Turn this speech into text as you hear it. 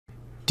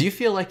Do you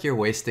feel like you're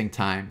wasting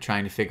time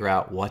trying to figure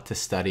out what to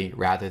study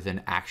rather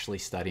than actually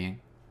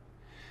studying?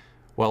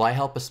 Well, I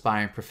help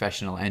aspiring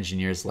professional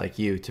engineers like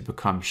you to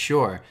become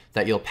sure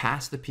that you'll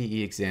pass the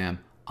PE exam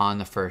on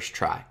the first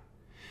try.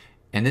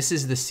 And this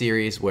is the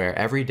series where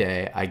every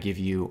day I give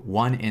you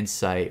one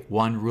insight,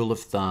 one rule of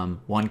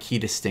thumb, one key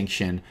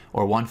distinction,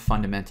 or one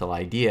fundamental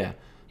idea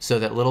so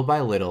that little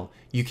by little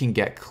you can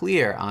get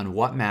clear on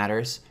what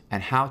matters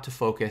and how to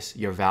focus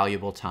your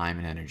valuable time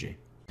and energy.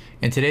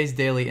 In today's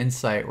daily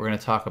insight, we're going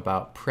to talk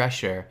about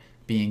pressure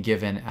being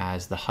given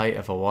as the height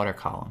of a water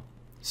column.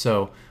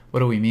 So what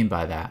do we mean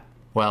by that?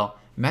 Well,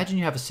 imagine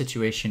you have a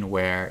situation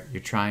where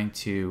you're trying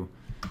to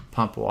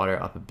pump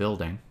water up a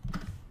building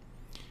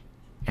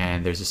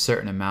and there's a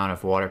certain amount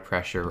of water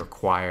pressure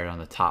required on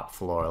the top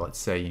floor. Let's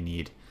say you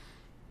need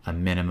a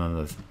minimum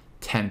of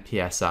 10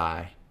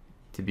 psi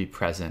to be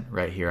present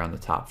right here on the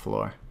top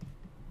floor.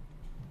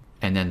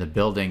 And then the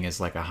building is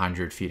like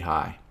 100 feet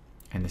high.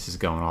 And this is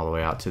going all the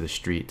way out to the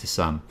street to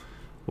some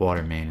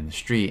water main in the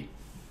street.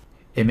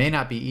 It may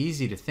not be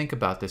easy to think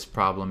about this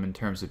problem in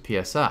terms of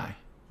PSI,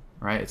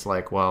 right? It's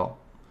like, well,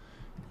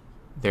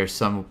 there's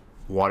some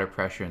water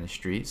pressure in the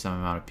street, some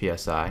amount of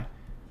PSI.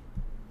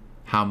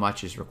 How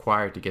much is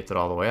required to get that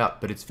all the way up?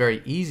 But it's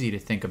very easy to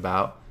think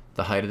about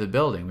the height of the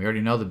building. We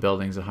already know the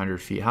building's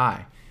 100 feet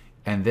high.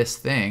 And this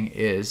thing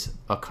is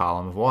a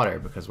column of water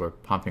because we're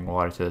pumping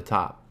water to the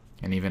top.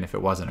 And even if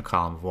it wasn't a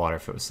column of water,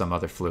 if it was some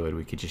other fluid,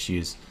 we could just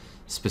use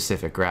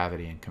specific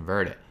gravity and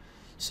convert it.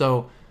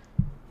 So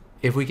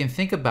if we can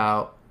think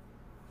about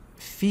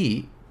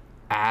feet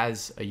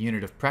as a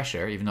unit of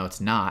pressure, even though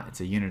it's not, it's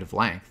a unit of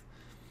length,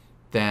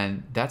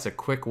 then that's a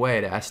quick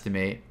way to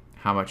estimate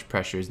how much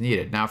pressure is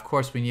needed. Now, of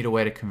course, we need a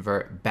way to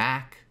convert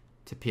back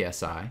to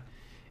PSI,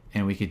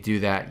 and we could do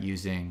that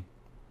using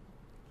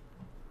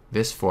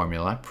this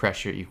formula,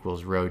 pressure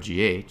equals rho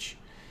GH.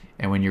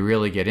 And when you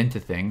really get into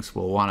things,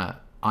 we'll want to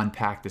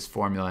unpack this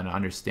formula and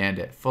understand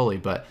it fully,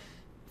 but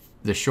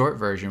the short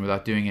version,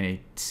 without doing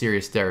any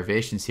serious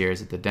derivations here,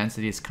 is that the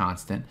density is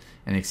constant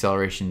and the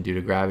acceleration due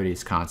to gravity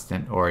is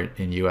constant, or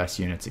in US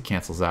units it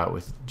cancels out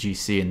with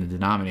GC in the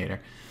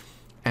denominator.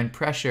 And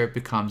pressure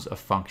becomes a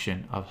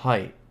function of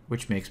height,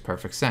 which makes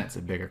perfect sense.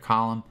 A bigger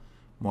column,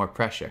 more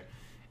pressure.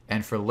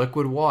 And for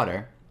liquid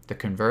water, the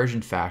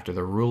conversion factor,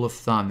 the rule of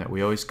thumb that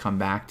we always come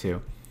back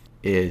to,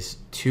 is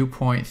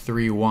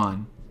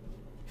 2.31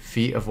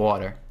 feet of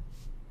water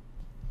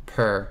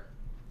per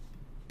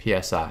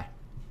PSI.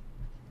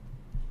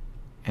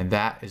 And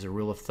that is a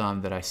rule of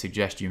thumb that I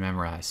suggest you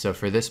memorize. So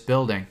for this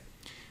building,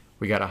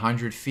 we got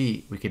 100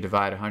 feet. We could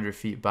divide 100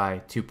 feet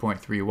by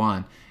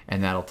 2.31,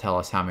 and that'll tell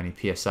us how many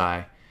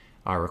PSI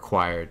are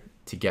required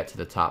to get to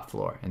the top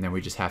floor. And then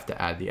we just have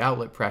to add the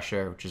outlet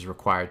pressure, which is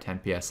required 10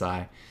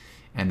 PSI,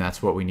 and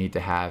that's what we need to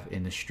have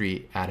in the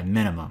street at a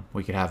minimum.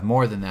 We could have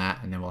more than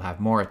that, and then we'll have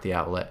more at the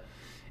outlet.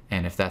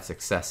 And if that's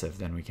excessive,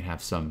 then we can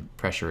have some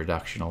pressure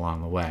reduction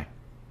along the way.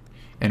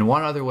 And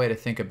one other way to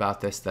think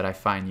about this that I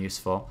find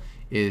useful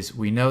is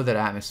we know that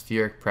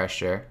atmospheric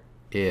pressure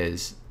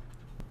is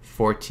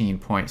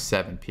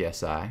 14.7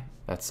 psi.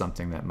 That's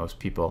something that most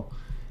people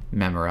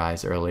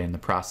memorize early in the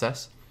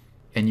process.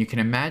 And you can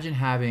imagine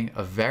having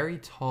a very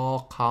tall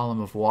column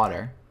of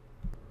water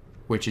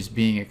which is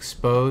being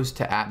exposed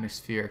to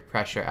atmospheric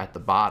pressure at the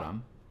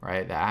bottom,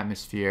 right? The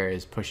atmosphere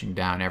is pushing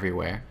down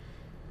everywhere.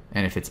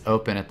 And if it's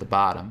open at the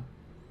bottom,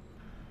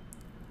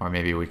 or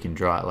maybe we can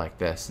draw it like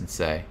this and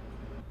say,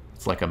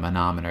 it's like a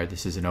manometer.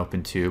 This is an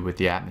open tube with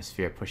the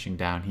atmosphere pushing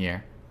down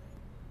here.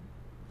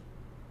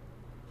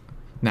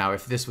 Now,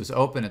 if this was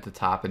open at the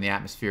top and the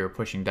atmosphere were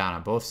pushing down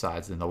on both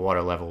sides, then the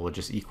water level will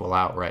just equal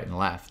out right and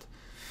left.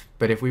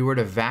 But if we were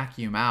to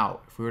vacuum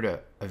out, if we were to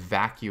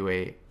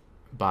evacuate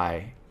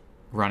by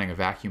running a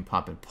vacuum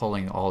pump and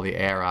pulling all the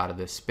air out of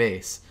this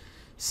space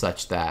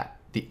such that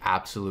the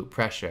absolute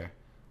pressure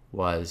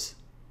was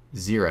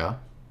 0,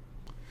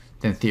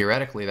 then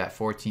theoretically that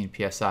 14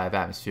 psi of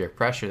atmospheric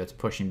pressure that's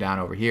pushing down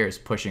over here is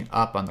pushing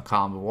up on the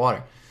column of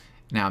water.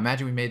 Now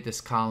imagine we made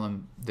this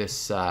column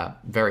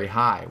very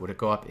high. Would it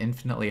go up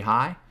infinitely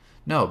high?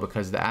 No,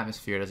 because the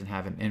atmosphere doesn't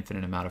have an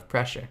infinite amount of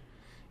pressure.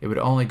 It would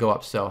only go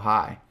up so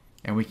high.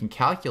 And we can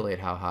calculate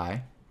how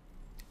high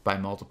by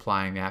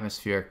multiplying the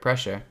atmospheric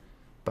pressure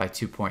by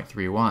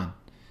 2.31.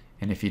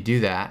 And if you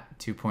do that,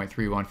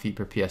 2.31 feet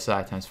per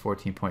psi times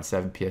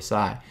 14.7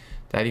 psi,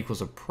 that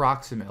equals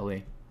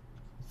approximately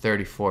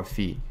 34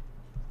 feet.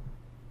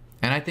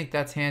 And I think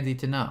that's handy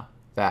to know,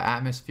 that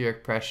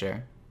atmospheric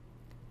pressure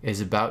is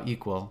about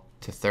equal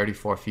to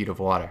 34 feet of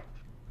water.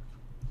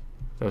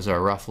 Those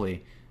are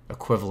roughly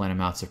equivalent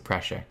amounts of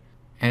pressure.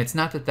 And it's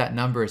not that that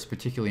number is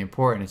particularly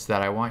important, it's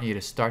that I want you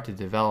to start to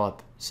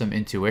develop some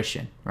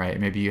intuition, right?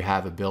 Maybe you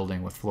have a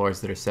building with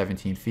floors that are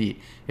 17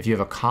 feet. If you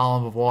have a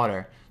column of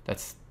water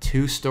that's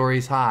 2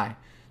 stories high,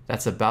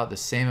 that's about the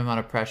same amount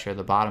of pressure at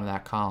the bottom of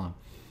that column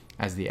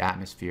as the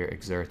atmosphere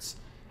exerts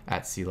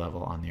at sea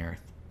level on the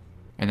Earth.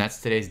 And that's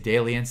today's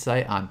daily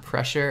insight on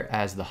pressure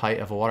as the height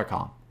of a water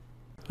column.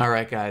 All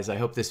right, guys, I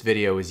hope this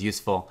video was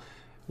useful.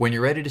 When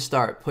you're ready to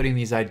start putting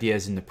these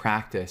ideas into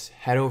practice,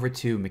 head over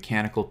to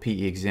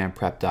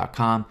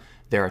mechanicalpeexamprep.com.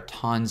 There are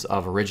tons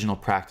of original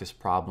practice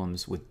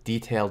problems with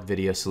detailed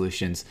video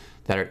solutions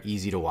that are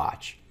easy to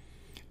watch.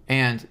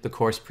 And the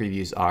course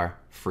previews are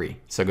free,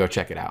 so go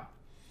check it out.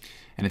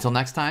 And until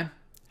next time,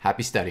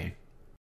 happy studying.